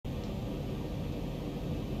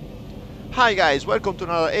Hi guys, welcome to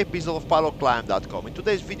another episode of PILOTCLIMB.com. In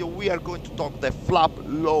today's video we are going to talk the flap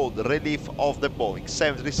load relief of the Boeing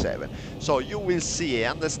 737. So you will see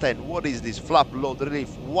and understand what is this flap load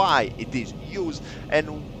relief, why it is used,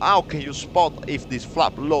 and how can you spot if this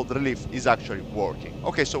flap load relief is actually working.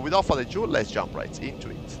 Okay, so without further ado, let's jump right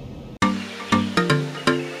into it.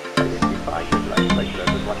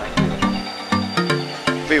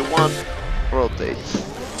 V1, rotate.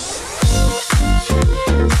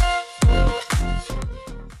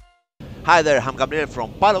 Hi there, I'm Gabriel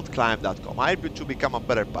from PILOTCLIMB.com. I help you to become a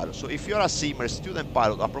better pilot. So if you're a simmer, student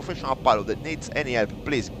pilot, a professional pilot that needs any help,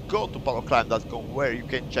 please go to PILOTCLIMB.com where you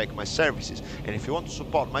can check my services. And if you want to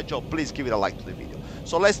support my job, please give it a like to the video.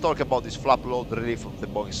 So let's talk about this flap load relief of the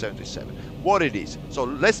Boeing 737. What it is. So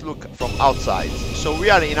let's look from outside. So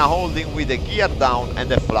we are in a holding with the gear down and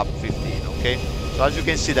the flap 15, okay? So as you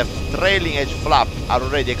can see, the trailing edge flap are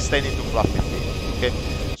already extending to flap 15, okay?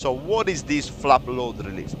 So what is this flap load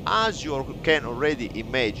relief? As you can already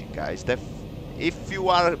imagine, guys, that if you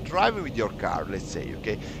are driving with your car, let's say,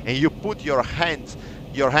 okay, and you put your hand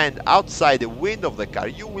outside the window of the car,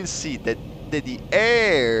 you will see that the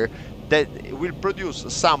air that will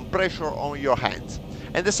produce some pressure on your hands.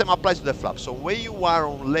 And the same applies to the flap. So when you are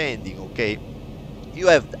on landing, okay, you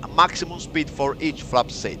have a maximum speed for each flap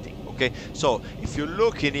setting. Okay, so if you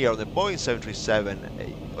look in here on the Boeing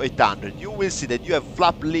 737-800, you will see that you have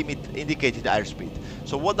flap limit indicated airspeed.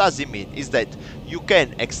 So what does it mean? Is that you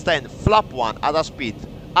can extend flap 1 at a speed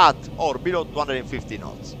at or below 250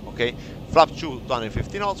 knots. Okay, flap 2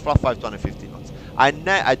 250 knots, flap 5 250 knots. I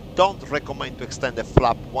don't recommend to extend the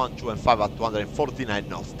flap 1, 2 and 5 at 249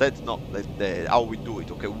 knots. That's not how we do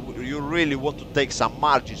it. Okay, you really want to take some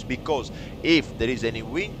margins, because if there is any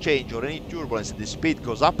wind change or any turbulence and the speed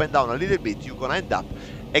goes up and down a little bit, you're gonna end up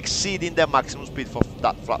exceeding the maximum speed for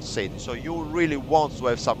that flap setting. So you really want to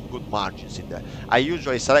have some good margins in there. I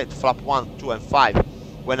usually select flap 1, 2 and 5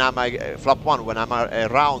 when I'm flap 1 when I'm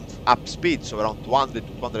around up speed, so around 200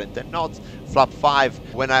 to 210 knots, flap 5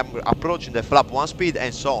 when I'm approaching the flap 1 speed,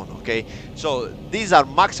 and so on. Okay, so these are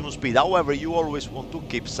maximum speed. However, you always want to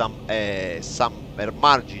keep some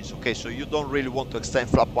margins. Okay, so you don't really want to extend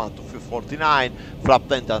flap 1 to 49, flap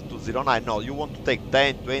 10 to 209. No, you want to take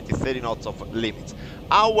 10, 20, 30 knots of limits.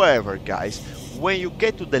 However, guys, when you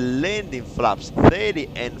get to the landing flaps 30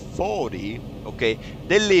 and 40, okay,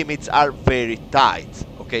 the limits are very tight.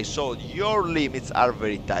 Okay, so your limits are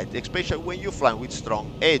very tight, especially when you fly with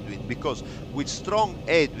strong headwind, because with strong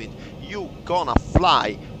headwind you gonna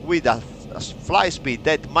fly with a fly speed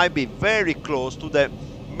that might be very close to the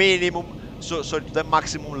minimum, so to the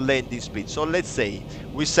maximum landing speed. So let's say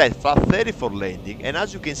we set flap 30 for landing, and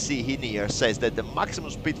as you can see in here says that the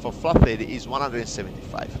maximum speed for flap 30 is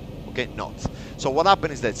 175, okay, knots. So what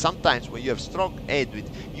happens is that sometimes when you have strong headwind,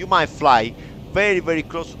 you might fly very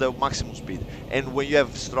close to the maximum speed, and when you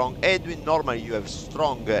have strong headwind, normally you have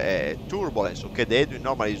strong turbulence. Okay, the headwind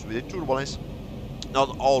normally is with the turbulence,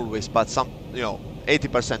 not always, but some,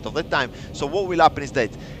 80% of the time. So what will happen is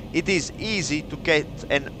that it is easy to get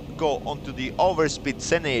and go onto the overspeed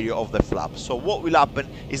scenario of the flap. So what will happen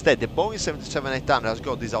is that the Boeing 737-800 has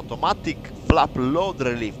got this automatic flap load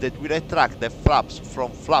relief that will retract the flaps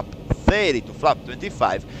from flap 30 to flap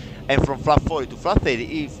 25, and from flap 40 to flap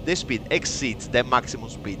 30 if the speed exceeds the maximum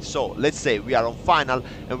speed. So let's say we are on final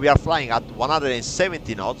and we are flying at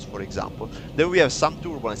 170 knots, for example. Then we have some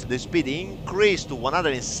turbulence, the speed increased to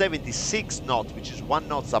 176 knots, which is 1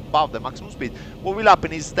 knot above the maximum speed. What will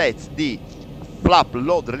happen is that the flap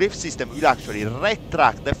load relief system will actually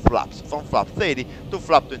retract the flaps from flap 30 to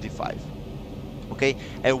flap 25. Okay,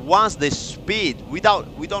 and once the speed, we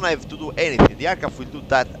don't have to do anything, the aircraft will do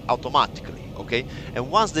that automatically. Okay,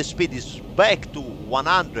 and once the speed is back to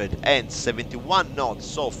 171 knots,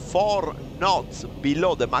 so 4 knots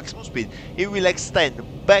below the maximum speed, it will extend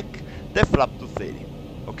back the flap to 30.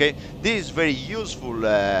 Okay, this is very useful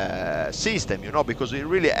system, because it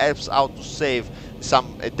really helps out to save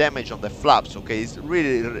some damage on the flaps. Okay, it's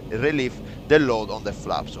really relieve the load on the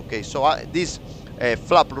flaps. Okay, so this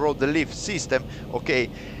flap load relief system, okay,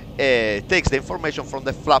 takes the information from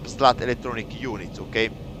the flap slat electronic unit.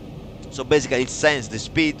 Okay, so basically it sends the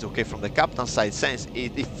speed, okay, from the captain side,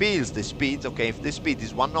 it feels the speed. Okay, if the speed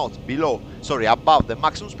is 1 knot above the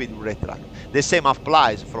maximum speed, it will retract. The same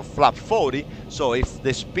applies for flap 40. So if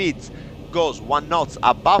the speed goes 1 knot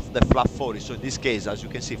above the flap 40, so in this case, as you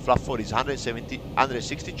can see, flap 40 is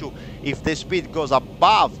 162. If the speed goes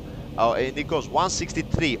above and it goes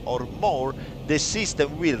 163 or more, the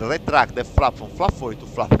system will retract the flap from flap 40 to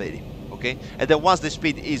flap 30. Okay, and then once the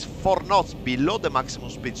speed is 4 knots below the maximum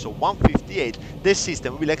speed, so 158, the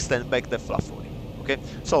system will extend back the flap 40. Okay,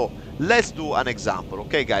 so let's do an example.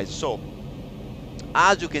 Okay guys, so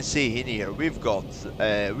as you can see in here, we've got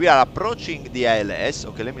we are approaching the ILS.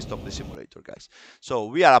 Okay, let me stop the simulator, guys. So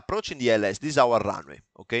we are approaching the ILS. This is our runway.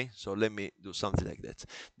 Okay, so let me do something like that.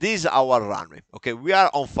 This is our runway. Okay, we are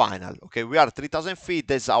on final. Okay, we are 3,000 feet.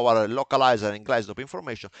 That's our localizer and glide slope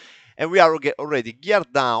information, and we are already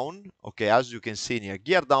geared down. Okay, as you can see in here,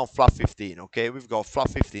 geared down flap 15. Okay, we've got flap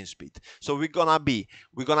 15 speed. So we're gonna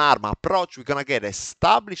arm approach. We're gonna get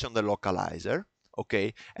established on the localizer.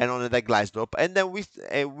 Okay, and on the glide slope, and then we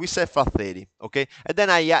set flat 30. Okay, and then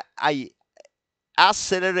I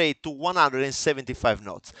accelerate to 175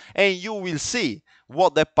 knots, and you will see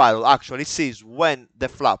what the pilot actually sees when the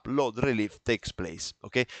flap load relief takes place.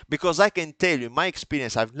 Okay, because I can tell you, in my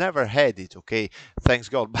experience, I've never had it. Okay, thanks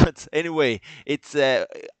God. But anyway, it's I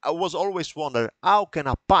was always wonder, how can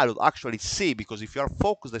a pilot actually see? Because if you are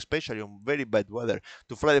focused, especially on very bad weather,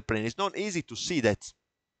 to fly the plane, it's not easy to see that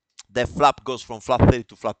the flap goes from flap 30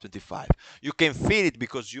 to flap 25. You can feel it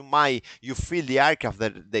because you feel the aircraft,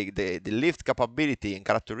 the lift capability and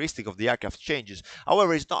characteristic of the aircraft changes.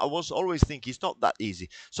 However, it's not. I was always thinking it's not that easy.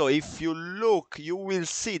 So if you look, you will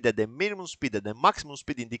see that the minimum speed and the maximum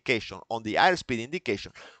speed indication on the airspeed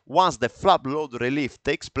indication, once the flap load relief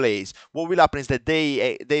takes place, what will happen is that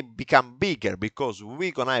they become bigger, because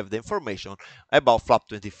we're gonna have the information about flap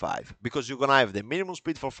 25, because you're gonna have the minimum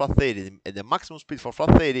speed for flap 30 and the maximum speed for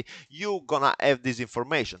flap 30. You're gonna have these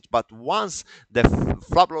information, but once the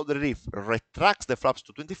flap load relief retracts the flaps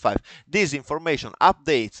to 25, this information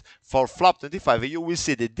updates for flap 25, and you will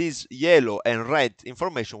see that this yellow and red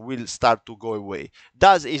information will start to go away.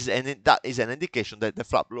 That is an indication that the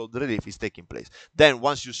flap load relief is taking place. Then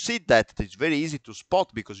once you see that, it's very easy to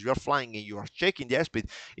spot, because you are flying and you are checking the airspeed.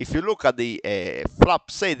 If you look at the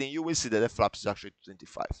flap setting, you will see that the flaps is actually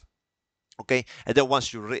 25. Okay, and then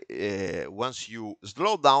once you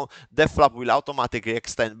slow down, the flap will automatically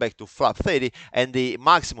extend back to flap 30, and the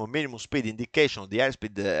maximum minimum speed indication of the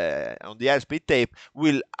airspeed on the airspeed tape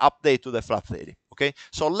will update to the flap 30. Okay,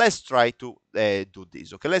 so let's try to do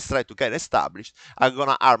this. Okay, let's try to get established. I'm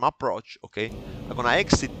gonna arm approach. Okay, I'm gonna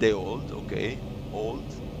exit the hold. Okay, hold,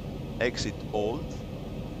 exit hold.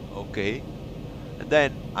 Okay, and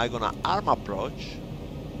then I'm gonna arm approach.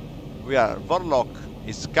 We are Vorlock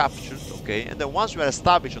is captured. Okay, and then once we are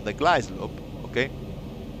established on the glide slope, okay,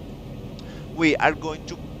 we are going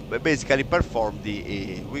to basically perform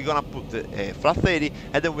the we're gonna put the flat 30,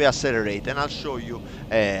 and then we accelerate, and I'll show you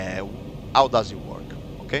how does it work.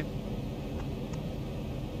 Okay,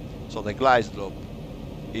 so the glide slope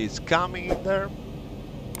is coming in there.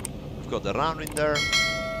 We've got the runway in there.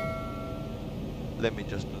 Let me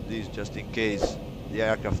just do this just in case the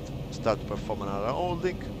aircraft start to perform another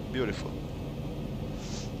holding. Beautiful.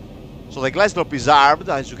 So the glide slope is armed.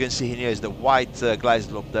 As you can see here is the white glide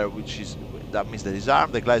slope there, that means that it's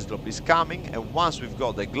armed. The glide slope is coming, and once we've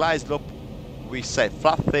got the glide slope, we set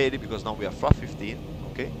flat 30, because now we are flat 15.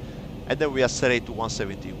 Okay, and then we accelerate to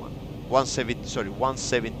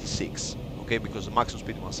 176. Okay, because the maximum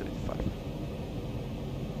speed is 175.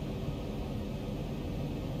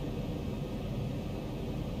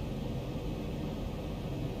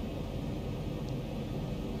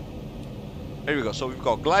 Here we go. So we've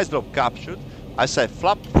got glide slope captured. I said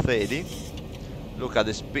flap 30. Look at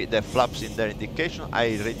the speed, the flaps in their indication.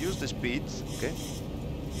 I reduce the speeds. Okay.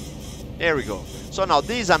 Here we go. So now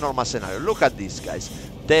this is a normal scenario. Look at this, guys.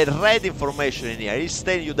 The red information in here is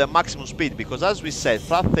telling you the maximum speed, because as we said,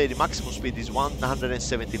 flap 30 maximum speed is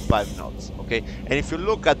 175 knots. Okay. And if you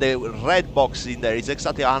look at the red box in there, it's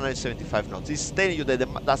exactly 175 knots. It's telling you that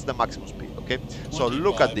that's the maximum speed. Okay. So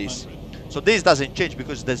look at this. So this doesn't change,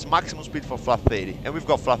 because there's maximum speed for flap 30, and we've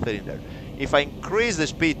got flap 30 in there. If I increase the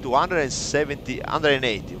speed to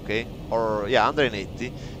 180, okay, or yeah,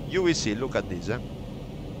 180, you will see, look at this.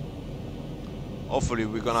 Hopefully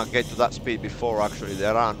we're gonna get to that speed before actually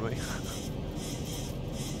the runway.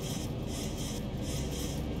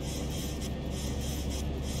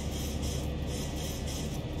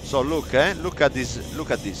 So look at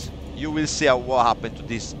this, You will see what happened to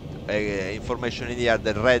this information in here,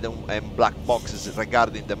 the red and black boxes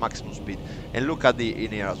regarding the maximum speed, and look at the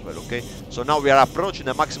in here as well. Okay, so now we are approaching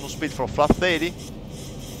the maximum speed for flap 30.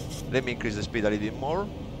 Let me increase the speed a little bit more.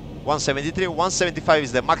 173, 175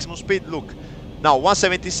 is the maximum speed. Look, now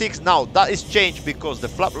 176. Now that is changed because the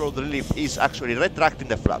flap load relief is actually retracting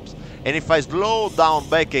the flaps, and if I slow down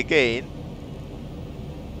back again,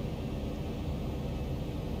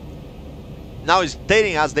 Now it's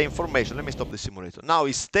telling us the information. Let me stop the simulator. Now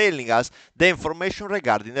it's telling us the information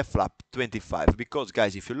regarding the flap 25. Because,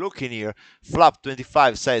 guys, if you look in here, flap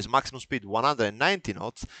 25 says maximum speed 190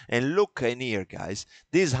 knots. And look in here, guys,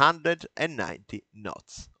 this is 190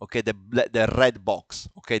 knots. Okay, the red box.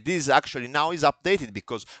 Okay, this actually now is updated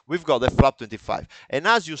because we've got the flap 25. And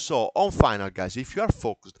as you saw on final, guys, if you are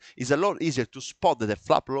focused, it's a lot easier to spot that the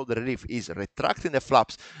flap load relief is retracting the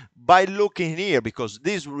flaps by looking here, because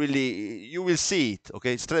this really, you will see it,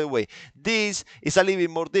 okay, straight away. This is a little bit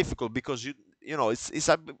more difficult because you know, it's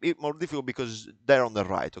a bit more difficult because they're on the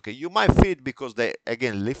right, okay. You might feel it because the,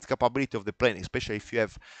 again, lift capability of the plane, especially if you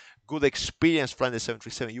have good experience flying the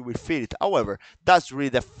 737, you will feel it. However, that's really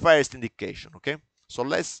the first indication, okay. So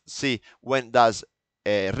let's see when does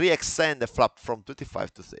re-extend the flap from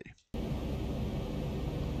 25 to 30.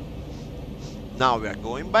 Now we are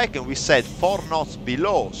going back and we said 4 knots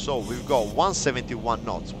below, so we've got 171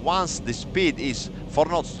 knots. Once the speed is 4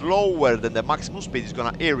 knots lower than the maximum speed, it's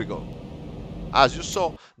gonna, here we go. As you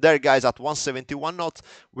saw there, guys, at 171 knots,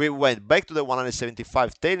 we went back to the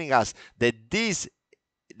 175, telling us that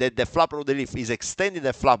the flap load relief is extending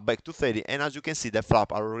the flap back to 30, and as you can see, the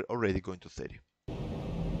flap are already going to 30.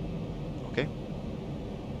 Okay?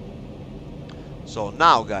 So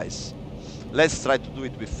now, guys, let's try to do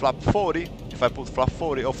it with flap 40. If I put flap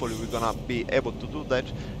 40, hopefully we're gonna be able to do that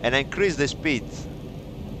and increase the speed.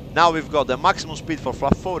 Now we've got the maximum speed for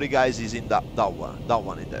flap 40, guys, is in that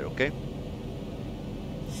one in there, okay?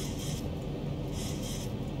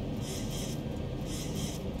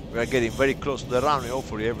 We are getting very close to the runway,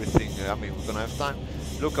 hopefully everything, I mean, we're gonna have time.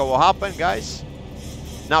 Look at what happened, guys.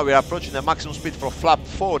 Now we are approaching the maximum speed for flap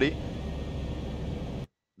 40.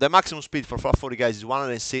 The maximum speed for flap 40, guys, is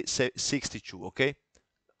 162, okay?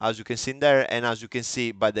 As you can see in there, and as you can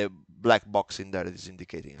see by the black box in there, it is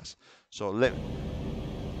indicating us. So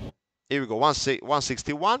here we go,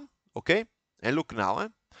 161, okay? And look now,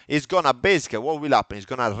 it's gonna basically, what will happen, it's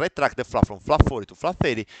gonna retract the flap from flap 40 to flap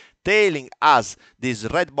 30, telling us this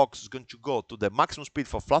red box is going to go to the maximum speed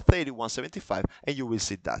for flap 30, 175, and you will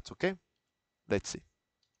see that, okay? Let's see.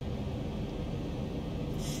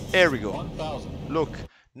 Here we go. 1,000. Look.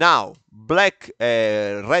 Now,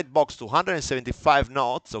 red box to 175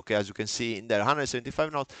 knots, okay, as you can see in there, 175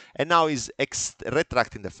 knots, and now is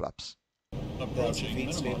retracting the flaps.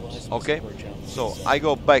 Okay, so I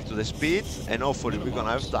go back to the speed, and hopefully we're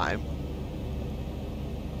gonna have time.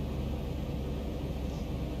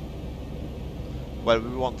 Well,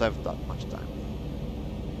 we won't have that much time.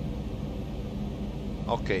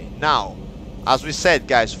 Okay, now, as we said,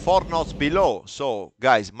 guys, 4 knots below. So,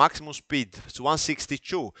 guys, maximum speed is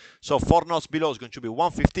 162. So 4 knots below is going to be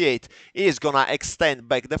 158. It is gonna extend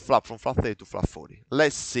back the flap from flap 30 to flap 40.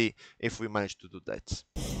 Let's see if we manage to do that.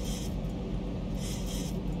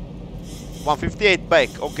 158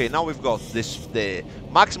 back. Okay, now we've got the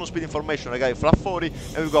maximum speed information regarding flap 40,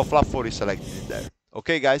 and we've got flap 40 selected in there.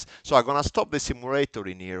 Okay, guys. So I'm gonna stop the simulator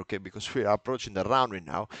in here, okay, because we are approaching the runway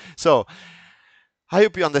now. So I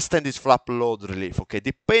hope you understand this flap load relief, okay?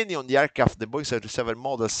 Depending on the aircraft, the Boeing 737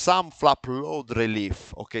 model, some flap load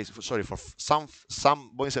relief, okay, sorry, for some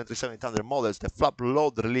Boeing 737-800 models, the flap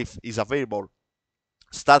load relief is available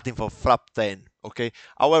starting from flap 10, okay?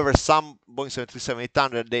 However, some Boeing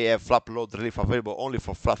 737-800, they have flap load relief available only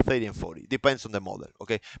for flap 30 and 40. Depends on the model,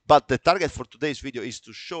 okay? But the target for today's video is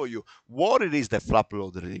to show you what it is the flap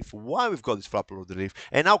load relief, why we've got this flap load relief,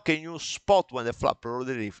 and how can you spot when the flap load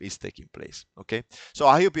relief is taking place, okay? So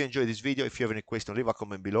I hope you enjoyed this video. If you have any question, leave a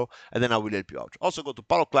comment below, and then I will help you out. Also, go to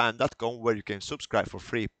PILOTCLIMB.com where you can subscribe for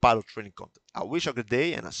free pilot training content. I wish you a good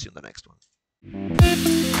day, and I'll see you in the next one.